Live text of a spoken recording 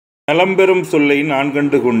நலம்பெறும் சொல்லை நான்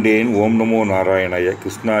கண்டு கொண்டேன். ஓம் நமோ நாராயணாய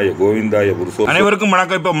கிருஷ்ணாய கோவிந்தாய புருஷோ. அனைவருக்கும்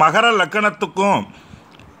வணக்கம். இப்போ மகர லக்கணத்துக்கும்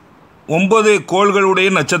 9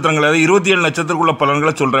 கோள்களுடைய நட்சத்திரங்கள், அதாவது 27 நட்சத்திரக்குள்ள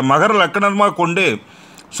பலன்களை சொல்கிறேன். மகர லக்கணமாக கொண்டு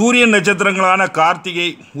சூரியன் நட்சத்திரங்களான கார்த்திகை,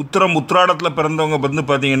 உத்திரம், உத்திராடத்தில் பிறந்தவங்க வந்து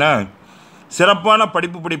பார்த்திங்கன்னா சிறப்பான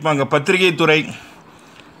படிப்பு படிப்பாங்க. பத்திரிகை துறை,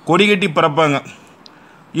 கொடிகட்டி பறப்பாங்க.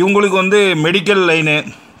 இவங்களுக்கு வந்து மெடிக்கல் லைனு,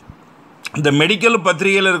 இந்த மெடிக்கல்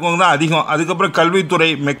பத்திரிகையில் இருக்கவங்க தான் அதிகம். அதுக்கப்புறம் கல்வித்துறை,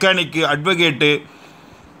 மெக்கானிக்கு, அட்வொகேட்டு,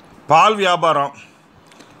 பால் வியாபாரம்,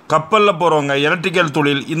 கப்பலில் போகிறவங்க, எலக்ட்ரிக்கல்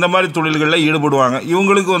தொழில், இந்த மாதிரி தொழில்களில் ஈடுபடுவாங்க.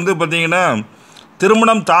 இவங்களுக்கு வந்து பார்த்திங்கன்னா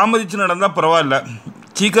திருமணம் தாமதித்து நடந்தால் பரவாயில்ல,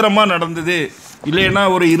 சீக்கிரமாக நடந்தது இல்லைன்னா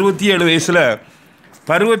ஒரு 27 வயசில்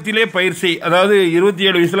பருவத்திலே பயிற்சி, அதாவது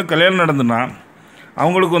 27 வயசில் கல்யாணம் நடந்துன்னா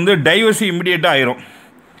அவங்களுக்கு வந்து டைவர்ஸ் இம்மிடியேட்டாக ஆயிரும்.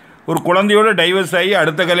 ஒரு குழந்தையோட டைவர்ஸ் ஆகி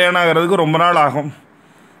அடுத்த கல்யாணம் ஆகிறதுக்கு ரொம்ப நாள் ஆகும்.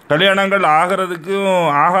 கல்யாணங்கள் ஆகிறதுக்கும்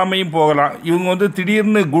ஆகாமையும் போகலாம். இவங்க வந்து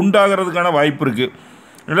திடீர்னு குண்டாகிறதுக்கான வாய்ப்பு இருக்குது.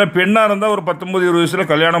 இல்லை பெண்ணாக இருந்தால் ஒரு 19-20 வயசில்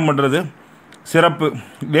கல்யாணம் பண்ணுறது சிறப்பு.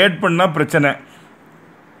 லேட் பண்ணால் பிரச்சனை.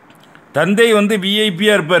 தந்தை வந்து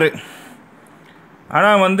விஐபியாக இருப்பார்,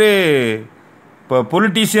 ஆனால் வந்து இப்போ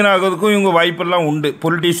பொலிட்டீஷியன் ஆகிறதுக்கும் இவங்க வாய்ப்பெல்லாம் உண்டு.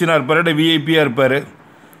 பொலிட்டீஷியனாக இருப்பார், இல்லை விஐபியாக இருப்பார்.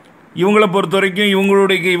 இவங்கள பொறுத்த வரைக்கும்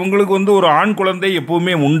இவங்களுக்கு வந்து ஒரு ஆண் குழந்தை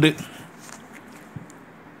எப்போவுமே உண்டு.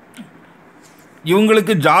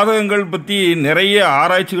 இவங்களுக்கு ஜாதகங்கள் பற்றி நிறைய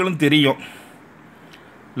ஆராய்ச்சிகளும் தெரியும்.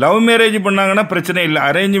 லவ் மேரேஜ் பண்ணாங்கன்னா பிரச்சனை இல்லை.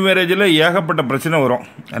 அரேஞ்ச் மேரேஜில் ஏகப்பட்ட பிரச்சனை வரும்.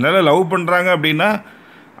 அதனால் லவ் பண்ணுறாங்க அப்படின்னா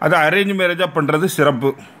அதை அரேஞ்ச் மேரேஜாக பண்ணுறது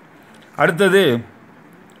சிறப்பு. அடுத்தது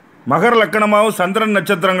மகர லக்கணமாகவும் சந்திரன்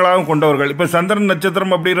நட்சத்திரங்களாகவும் கொண்டவர்கள். இப்போ சந்திரன்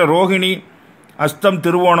நட்சத்திரம் அப்படிங்கிற ரோகிணி, அஸ்தம்,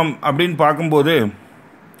 திருவோணம் அப்படின்னு பார்க்கும்போது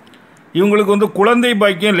இவங்களுக்கு வந்து குழந்தை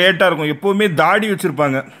பாக்கியம் லேட்டாக இருக்கும். எப்போவுமே தாடி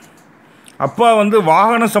வச்சுருப்பாங்க. அப்பா வந்து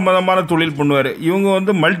வாகன சம்மந்தமான தொழில் பண்ணுவார். இவங்க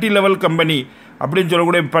வந்து மல்டி லெவல் கம்பெனி அப்படின்னு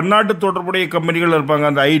சொல்லக்கூடிய பன்னாட்டு தொடர்புடைய கம்பெனிகள் இருப்பாங்க.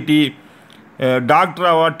 அந்த ஐடி,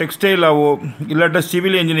 டாக்டராவோ, டெக்ஸ்டைலாவோ, இல்லாட்ட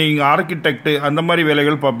சிவில் இன்ஜினியரிங், ஆர்கிடெக்டு, அந்த மாதிரி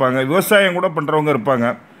வேலைகள் பார்ப்பாங்க. விவசாயம் கூட பண்ணுறவங்க இருப்பாங்க.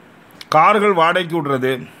 கார்கள் வாடகைக்கு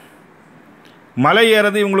விடுறது, மலை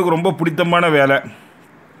ஏறது இவங்களுக்கு ரொம்ப பிடித்தமான வேலை.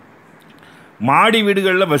 மாடி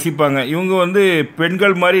வீடுகளில் வசிப்பாங்க. இவங்க வந்து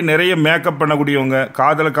பெண்கள் மாதிரி நிறைய மேக்கப் பண்ணக்கூடியவங்க.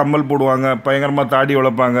 காதில் கம்மல் போடுவாங்க, பயங்கரமாக தாடி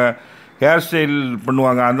வளர்ப்பாங்க, ஹேர் ஸ்டைல்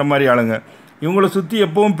பண்ணுவாங்க. அந்த மாதிரி ஆளுங்க. இவங்களை சுற்றி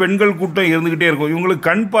எப்போவும் பெண்கள் கூட்டம் இருந்துக்கிட்டே இருக்கும். இவங்களுக்கு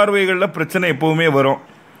கண் பார்வைகளில் பிரச்சனை எப்போவுமே வரும்.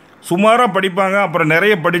 சுமாராக படிப்பாங்க, அப்புறம்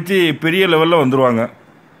நிறைய படித்து பெரிய லெவலில் வந்துடுவாங்க.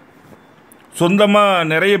 சொந்தமாக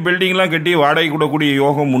நிறைய பில்டிங்லாம் கட்டி வாடகை கூடக்கூடிய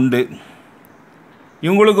யோகம் உண்டு.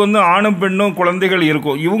 இவங்களுக்கு வந்து ஆணும் பெண்ணும் குழந்தைகள்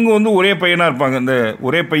இருக்கும். இவங்க வந்து ஒரே பையனாக இருப்பாங்க. இந்த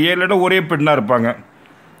ஒரே பையன் இல்லாட்ட ஒரே பெண்ணாக இருப்பாங்க.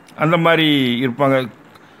 அந்த மாதிரி இருப்பாங்க.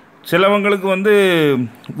 சிலவங்களுக்கு வந்து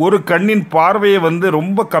ஒரு கண்ணின் பார்வையை வந்து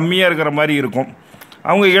ரொம்ப கம்மியாக இருக்கிற மாதிரி இருக்கும்.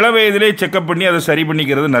 அவங்க இள வயதிலே செக்கப் பண்ணி அதை சரி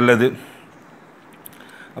பண்ணிக்கிறது நல்லது.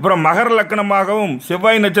 அப்புறம் மகர லக்கணமாகவும்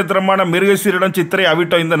செவ்வாய் நட்சத்திரமான மிருகசீரிடம், சித்திரை,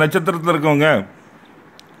 அவிட்டம் இந்த நட்சத்திரத்தில் இருக்கவங்க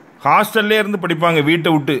ஹாஸ்டல்லே இருந்து படிப்பாங்க.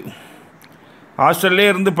 வீட்டை விட்டு ஹாஸ்டல்லே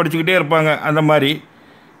இருந்து படிச்சுக்கிட்டே இருப்பாங்க. அந்த மாதிரி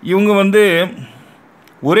இவங்க வந்து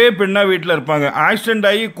ஒரே பெண்ணாக வீட்டில் இருப்பாங்க. ஆக்சிடெண்ட்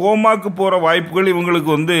ஆகி கோமாக்கு போகிற வாய்ப்புகள் இவங்களுக்கு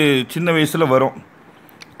வந்து சின்ன வயசில் வரும்.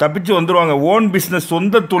 தப்பிச்சு வந்துடுவாங்க. ஓன் பிஸ்னஸ்,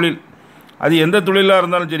 சொந்த தொழில், அது எந்த தொழிலாக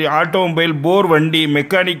இருந்தாலும் சரி, ஆட்டோமொபைல், போர் வண்டி,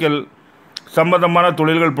 மெக்கானிக்கல் சம்பந்தமான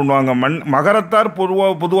தொழில்கள் பண்ணுவாங்க. மகரத்தார்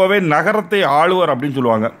பொதுவாகவே நகரத்தை ஆளுவர் அப்படின்னு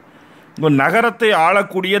சொல்லுவாங்க. இப்போ நகரத்தை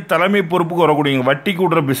ஆளக்கூடிய தலைமை பொறுப்புக்கு வரக்கூடியவங்க. வட்டி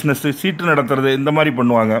கூடுற பிஸ்னஸ்ஸு, சீட்டு நடத்துறது, இந்த மாதிரி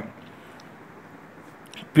பண்ணுவாங்க.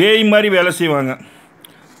 பேய் மாதிரி வேலை செய்வாங்க.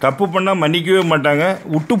 தப்பு பண்ணால் மன்னிக்கவே மாட்டாங்க,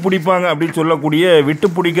 விட்டு பிடிப்பாங்க அப்படின்னு சொல்லக்கூடிய விட்டு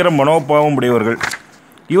பிடிக்கிற மனோபாவம் உடையவர்கள்.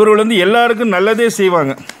 இவர்கள் வந்து எல்லாருக்கும் நல்லதே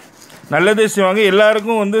செய்வாங்க.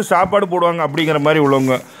 எல்லாருக்கும் வந்து சாப்பாடு போடுவாங்க அப்படிங்கிற மாதிரி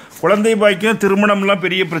உள்ளவங்க. குழந்தை பாக்கியம், திருமணம்லாம்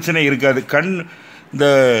பெரிய பிரச்சனை இருக்காது. இந்த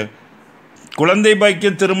குழந்தை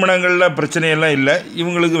பாக்கியம் திருமணங்களில் பிரச்சனையெல்லாம் இல்லை.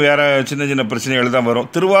 இவங்களுக்கு வேறு சின்ன சின்ன பிரச்சனைகள் தான் வரும்.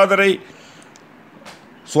 திருவாதிரை,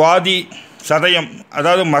 சுவாதி, சதயம்,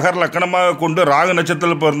 அதாவது மகர லக்கணமாக கொண்டு ராகு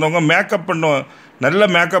நட்சத்திரத்தில் பிறந்தவங்க நல்ல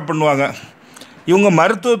மேக்கப் பண்ணுவாங்க. இவங்க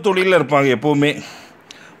மருத்துவ தொழிலில் இருப்பாங்க. எப்போவுமே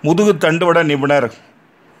முதுகு தண்டுவட நிபுணர்,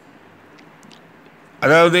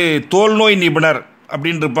 அதாவது தோல் நோய் நிபுணர்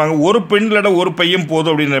அப்படின்னு இருப்பாங்க. ஒரு பெண் இல்லாட்ட ஒரு பையன்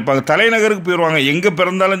போதும் அப்படின்னு இருப்பாங்க. தலைநகருக்கு போயிடுவாங்க. எங்கே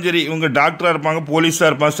பிறந்தாலும் சரி இவங்க டாக்டராக இருப்பாங்க, போலீஸாக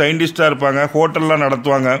இருப்பாங்க, சயின்டிஸ்டாக இருப்பாங்க, ஹோட்டல்லாம்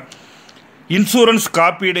நடத்துவாங்க, இன்சூரன்ஸ்,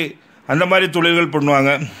 காப்பீடு, அந்த மாதிரி தொழில்கள்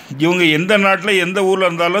பண்ணுவாங்க. இவங்க எந்த நாட்டில் எந்த ஊரில்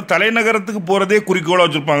இருந்தாலும் தலைநகரத்துக்கு போகிறதே குறிக்கோளாக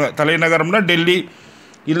வச்சுருப்பாங்க. தலைநகரம்னா டெல்லி,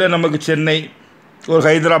 இல்லை நமக்கு சென்னை, ஒரு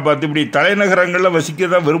ஹைதராபாத், இப்படி தலைநகரங்களில் வசிக்க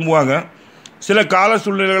தான் விரும்புவாங்க. சில கால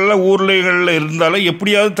சூழ்நிலைகளில் ஊர்களில் இருந்தாலும்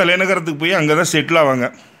எப்படியாவது தலைநகரத்துக்கு போய் அங்கே தான் செட்டில் ஆவாங்க.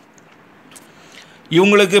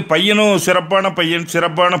 இவங்களுக்கு பையனும்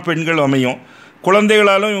சிறப்பான பெண்கள் அமையும்.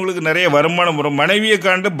 குழந்தைகளாலும் இவங்களுக்கு நிறைய வருமானம் வரும். மனைவியை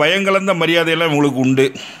காண்டு பயங்கலந்த மரியாதையெல்லாம் இவங்களுக்கு உண்டு.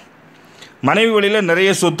 மனைவி வழியில் நிறைய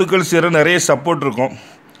சொத்துக்கள் சேர நிறைய சப்போர்ட் இருக்கும்.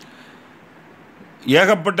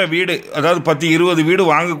 ஏகப்பட்ட வீடு, அதாவது 10-20 வீடு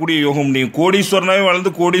வாங்கக்கூடிய யோகம் முடியும். கோடீஸ்வரனாவே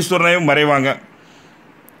வளர்ந்து கோடீஸ்வரனாவே மறைவாங்க.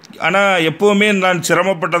 ஆனால் எப்போவுமே நான்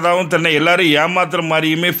சிரமப்பட்டதாகவும் தன்னை எல்லோரும் ஏமாத்துகிற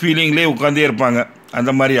மாதிரியுமே ஃபீலிங்லேயே உட்காந்தே இருப்பாங்க.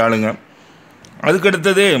 அந்த மாதிரி ஆளுங்க.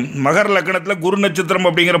 அதுக்கடுத்தது மகர லக்கணத்தில் குரு நட்சத்திரம்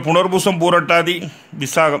அப்படிங்கிற புனர்பூசம், பூரட்டாதி,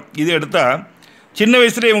 விசாகம் இது எடுத்தால் சின்ன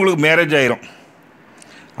வயசுலேயே இவங்களுக்கு மேரேஜ் ஆயிரும்.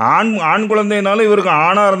 ஆண் குழந்தைனாலும் இவருக்கு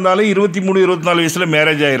ஆணாக இருந்தாலும் 23-24 வயசில்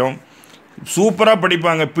மேரேஜ் ஆயிரும். சூப்பராக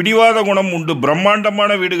படிப்பாங்க. பிடிவாத குணம் உண்டு.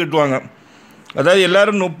 பிரம்மாண்டமான வீடு கட்டுவாங்க. அதாவது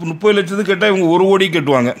எல்லோரும் 30 லட்சத்துக்கு கேட்டால் இவங்க 1 கோடி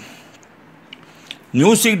கட்டுவாங்க.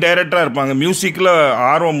 மியூசிக் டைரக்டராக இருப்பாங்க. மியூசிக்கில்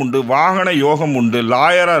ஆர்வம் உண்டு. வாகன யோகம் உண்டு.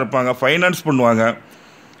 லாயராக இருப்பாங்க. ஃபைனான்ஸ் பண்ணுவாங்க.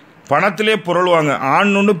 பணத்திலே புரளுவாங்க.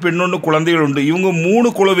 ஆண் ஒன்று, பெண் ஒன்று, குழந்தைகள் உண்டு. இவங்க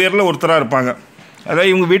 3 குலவேரில் ஒருத்தராக இருப்பாங்க.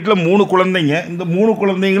 அதாவது இவங்க வீட்டில் 3 குழந்தைங்க. இந்த 3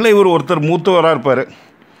 குழந்தைங்களில் இவர் ஒருத்தர் மூத்தவராக இருப்பார்.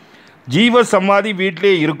 ஜீவ சமாதி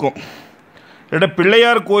வீட்டிலே இருக்கும். இல்லாட்ட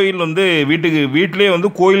பிள்ளையார் கோயில் வந்து வீட்டிலே வந்து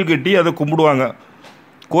கோயில் கட்டி அதை கும்பிடுவாங்க.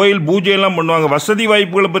 கோயில் பூஜையெல்லாம் பண்ணுவாங்க. வசதி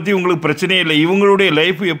வாய்ப்புகளை பற்றி உங்களுக்கு பிரச்சனையே இல்லை. இவங்களுடைய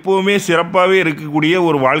லைஃப் எப்போவுமே சிறப்பாகவே இருக்கக்கூடிய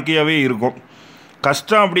ஒரு வாழ்க்கையாகவே இருக்கும்.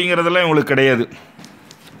 கஷ்டம் அப்படிங்கிறதெல்லாம் இவங்களுக்கு கிடையாது.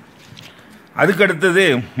 அதுக்கடுத்தது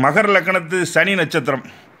மகர லக்கணத்து சனி நட்சத்திரம்,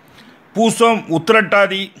 பூசம்,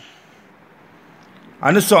 உத்திரட்டாதி,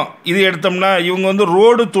 அனுசம் இது எடுத்தோம்னா இவங்க வந்து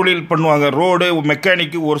ரோடு தொழில் பண்ணுவாங்க. ரோடு,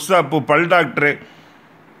 மெக்கானிக்கு, ஒர்க் ஷாப்பு, பல் டாக்டரு,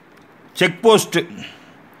 செக் போஸ்ட்டு,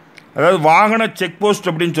 அதாவது வாகன செக் போஸ்ட்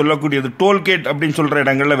அப்படின்னு சொல்லக்கூடியது, டோல்கேட் அப்படின்னு சொல்கிற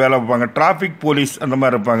இடங்களில் வேலை வைப்பாங்க. டிராஃபிக் போலீஸ் அந்த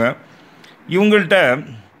மாதிரி இருப்பாங்க. இவங்கள்ட்ட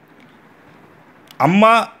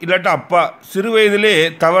அம்மா இல்லாட்டா அப்பா சிறு வயதிலே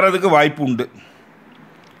தவறதுக்கு வாய்ப்பு உண்டு.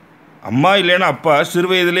 அம்மா இல்லைன்னா அப்பா சிறு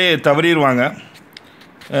வயதிலே தவறிடுவாங்க.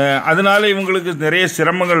 அதனால் இவங்களுக்கு நிறைய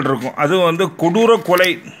சிரமங்கள் இருக்கும். அதுவும் வந்து கொடூர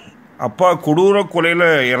கொலை, அப்பா கொடூர கொலையில்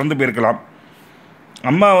இறந்து போயிருக்கலாம்.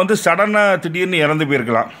 அம்மா வந்து சடனாக திடீர்னு இறந்து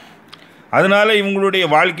போயிருக்கலாம். அதனால் இவங்களுடைய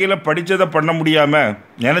வாழ்க்கையில் படித்ததை பண்ண முடியாமல்,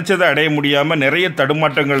 நினச்சதை அடைய முடியாமல் நிறைய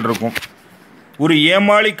தடுமாற்றங்கள் இருக்கும். ஒரு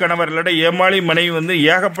ஏமாளி கணவர் இல்லாட்ட ஏமாளி மனைவி வந்து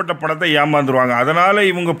ஏகப்பட்ட பணத்தை ஏமாந்துருவாங்க. அதனால்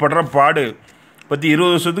இவங்க படுற பாடு 10-20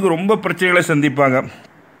 வருஷத்துக்கு ரொம்ப பிரச்சனைகளை சந்திப்பாங்க.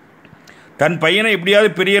 தன் பையனை எப்படியாவது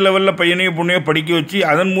பெரிய லெவலில் பையனையோ பொண்ணையோ படிக்க வச்சு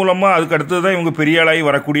அதன் மூலமாக அதுக்கு அடுத்தது தான் இவங்க பெரிய ஆளாகி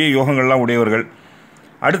வரக்கூடிய யோகங்கள்லாம் உடையவர்கள்.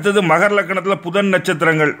 அடுத்தது மகர லக்கணத்தில் புதன்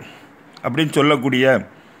நட்சத்திரங்கள் அப்படின்னு சொல்லக்கூடிய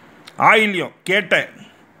ஆயில்யம், கேட்டை,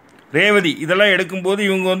 ரேவதி இதெல்லாம் எடுக்கும்போது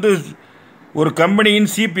இவங்க வந்து ஒரு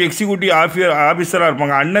கம்பெனியின் சீஃப் எக்ஸிக்யூட்டிவ் ஆஃபீஸராக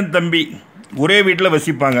இருப்பாங்க. அண்ணன் தம்பி ஒரே வீட்டில்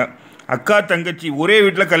வசிப்பாங்க. அக்கா தங்கச்சி ஒரே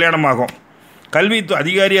வீட்டில் கல்யாணம் ஆகும். கல்வி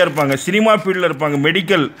அதிகாரியாக இருப்பாங்க. சினிமா ஃபீல்டில் இருப்பாங்க.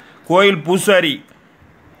 மெடிக்கல், கோயில் பூசாரி,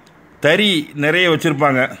 தறி நிறைய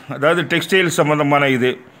வச்சுருப்பாங்க. அதாவது டெக்ஸ்டைல் சம்மந்தமான இது,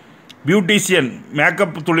 பியூட்டிஷியன்,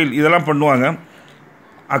 மேக்கப் தொழில் இதெல்லாம் பண்ணுவாங்க.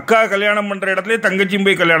 அக்கா கல்யாணம் பண்ணுற இடத்துல தங்கச்சியும்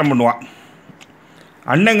போய் கல்யாணம் பண்ணுவான்.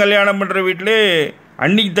 அண்ணன் கல்யாணம் பண்ணுற வீட்டிலே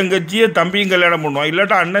அன்னிக்கு தங்கச்சியை தம்பியும் கல்யாணம் பண்ணுவான்.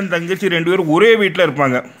 இல்லாட்டா அண்ணன் தங்கச்சி 2 பேரும் ஒரே வீட்டில்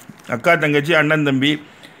இருப்பாங்க. அக்கா தங்கச்சி, அண்ணன் தம்பி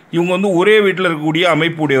இவங்க வந்து ஒரே வீட்டில் இருக்கக்கூடிய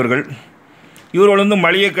அமைப்பு உடையவர்கள். இவர்கள் வந்து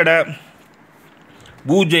மளிகை கடை,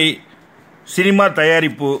 பூஜை, சினிமா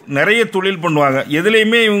தயாரிப்பு நிறைய தொழில் பண்ணுவாங்க.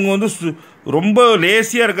 எதுலேயுமே இவங்க வந்து ரொம்ப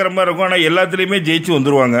லேசியாக இருக்கிற மாதிரி இருக்கும். ஆனால் எல்லாத்துலேயுமே ஜெயிச்சு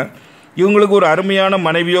வந்துடுவாங்க. இவங்களுக்கு ஒரு அருமையான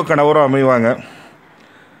மனைவியோ கணவரோ அமைவாங்க.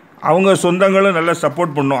 அவங்க சொந்தங்களும் நல்லா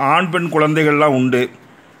சப்போர்ட் பண்ணும். ஆண் பெண் குழந்தைகள்லாம் உண்டு.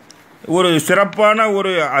 ஒரு சிறப்பான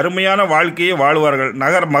ஒரு அருமையான வாழ்க்கையை வாழ்வார்கள்.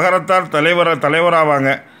 மகரத்தார் தலைவராவாங்க.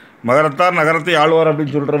 மகரத்தார் நகரத்தை ஆழ்வார்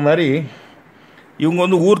அப்படின்னு சொல்கிற மாதிரி இவங்க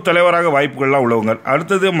வந்து ஊர் தலைவராக வாய்ப்புகள்லாம் உள்ளவங்க.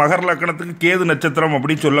 அடுத்தது மகர லக்கணத்துக்கு கேது நட்சத்திரம்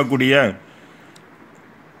அப்படின்னு சொல்லக்கூடிய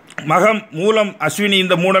மகம், மூலம், அஸ்வினி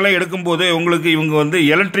இந்த 3 எடுக்கும்போது இவங்க வந்து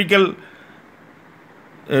எலக்ட்ரிக்கல்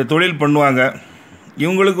தொழில் பண்ணுவாங்க.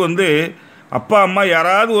 இவங்களுக்கு வந்து அப்பா அம்மா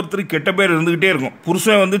யாராவது ஒருத்தர் கெட்ட பேர் இருந்துக்கிட்டே இருக்கும்.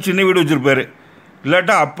 புருஷன் வந்து சின்ன வீடு வச்சுருப்பார்.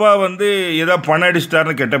 இல்லாட்டா அப்பா வந்து ஏதோ பணம்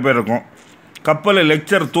அடிச்சிட்டாருன்னு கெட்ட பேர் இருக்கும். கப்பல்,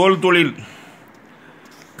 லெக்சர், தோல் தொழில்,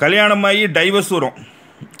 கல்யாணமாகி டைவர்ஸ் வரும்.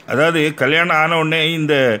 அதாவது கல்யாணம் ஆன உடனே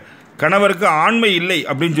இந்த கணவருக்கு ஆண்மை இல்லை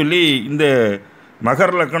அப்படின்னு சொல்லி இந்த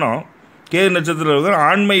மகர லக்கணம் கேது நட்சத்திரம்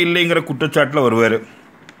ஆண்மை இல்லைங்கிற குற்றச்சாட்டில் வருவார்.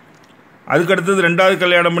 அதுக்கடுத்தது 2வது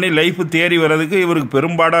கல்யாணம் பண்ணி லைஃப் தேறி வர்றதுக்கு இவருக்கு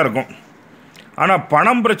பெரும்பாடாக இருக்கும். ஆனால்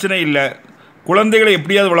பணம் பிரச்சனை இல்லை. குழந்தைகளை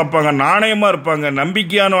எப்படியாவது வளர்ப்பாங்க. நாணயமாக இருப்பாங்க.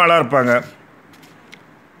 நம்பிக்கையான ஆளாக இருப்பாங்க.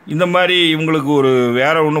 இந்த மாதிரி இவங்களுக்கு ஒரு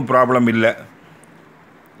வேறு ஒன்றும் ப்ராப்ளம் இல்லை.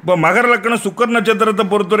 இப்போ மகர லக்கணம் சுக்கர நட்சத்திரத்தை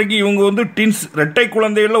பொறுத்த வரைக்கும் இவங்க வந்து டின்ஸ், இரட்டை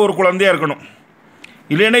குழந்தைகளில் ஒரு குழந்தையாக இருக்கணும்.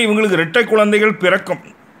 இல்லைன்னா இவங்களுக்கு இரட்டை குழந்தைகள் பிறக்கும்.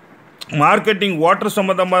 மார்க்கெட்டிங், வாட்டர்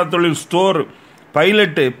சம்மந்தமான தொழில், ஸ்டோர்,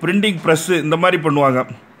 பைலட்டு, பிரிண்டிங் ப்ரெஸ்ஸு இந்த மாதிரி பண்ணுவாங்க.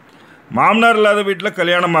 மாமனார் இல்லாத வீட்டில்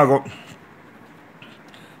கல்யாணம் ஆகும்.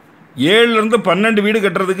 7லேருந்து 12 வீடு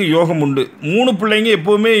கட்டுறதுக்கு யோகம் உண்டு. 3 பிள்ளைங்க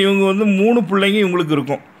எப்போவுமே இவங்க வந்து 3 பிள்ளைங்க இவங்களுக்கு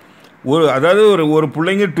இருக்கும். அதாவது ஒரு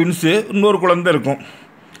பிள்ளைங்க ட்வின்ஸு, இன்னொரு குழந்தை இருக்கும்.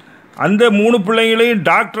 அந்த 3 பிள்ளைங்களையும்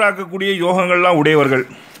டாக்டர் ஆக்கக்கூடிய யோகங்கள்லாம் உடையவர்கள்.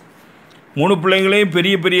 3 பிள்ளைங்களையும்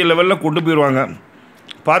பெரிய பெரிய லெவலில் கொண்டு போயிடுவாங்க.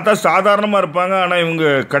 பார்த்தா சாதாரணமாக இருப்பாங்க. ஆனால் இவங்க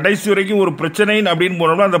கடைசி வரைக்கும் ஒரு பிரச்சனைன்னு அப்படின்னு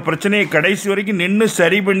போனோம்னா அந்த பிரச்சனையை கடைசி வரைக்கும் நின்று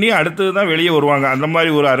சரி பண்ணி அடுத்தது தான் வெளியே வருவாங்க. அந்த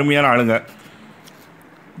மாதிரி ஒரு அருமையான ஆளுங்க.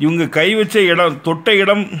 இவங்க கை வச்ச இடம், தொட்ட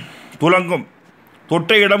இடம் துலங்கும்,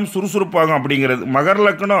 தொட்ட இடம் சுறுசுறுப்பாகும் அப்படிங்கிறது.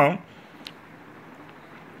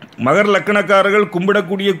 மகர லக்கணக்காரர்கள்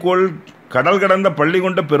கும்பிடக்கூடிய கோள் கடல் கடந்த பள்ளி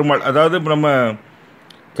கொண்ட பெருமாள். அதாவது நம்ம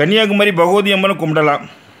கன்னியாகுமரி பகவதி அம்மனை கும்பிடலாம்,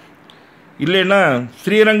 இல்லைன்னா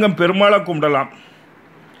ஸ்ரீரங்கம் பெருமாளை கும்பிடலாம்.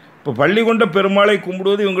 இப்போ பள்ளி கொண்ட பெருமாளை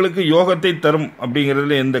கும்பிடுவது இவங்களுக்கு யோகத்தை தரும்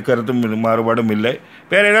அப்படிங்கிறதுல எந்த கருத்தும் மாறுபாடும் இல்லை.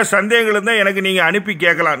 வேறு ஏதாவது சந்தேகங்கள் இருந்தால் எனக்கு நீங்கள் அனுப்பி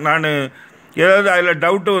கேட்கலாம். நான் ஏதாவது அதில்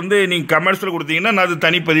டவுட்டு நீங்கள் கமெண்ட்ஸில் கொடுத்தீங்கன்னா நான் அது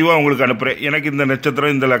தனிப்பதிவாக உங்களுக்கு அனுப்புகிறேன். எனக்கு இந்த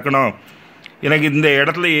நட்சத்திரம், இந்த லக்கணம், எனக்கு இந்த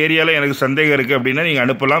இடத்துல ஏரியாவில் எனக்கு சந்தேகம் இருக்குது அப்படின்னா நீங்கள்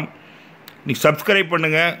அனுப்பலாம். நீங்கள் சப்ஸ்கிரைப்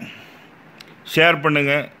பண்ணுங்கள், ஷேர்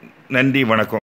பண்ணுங்கள். நன்றி, வணக்கம்.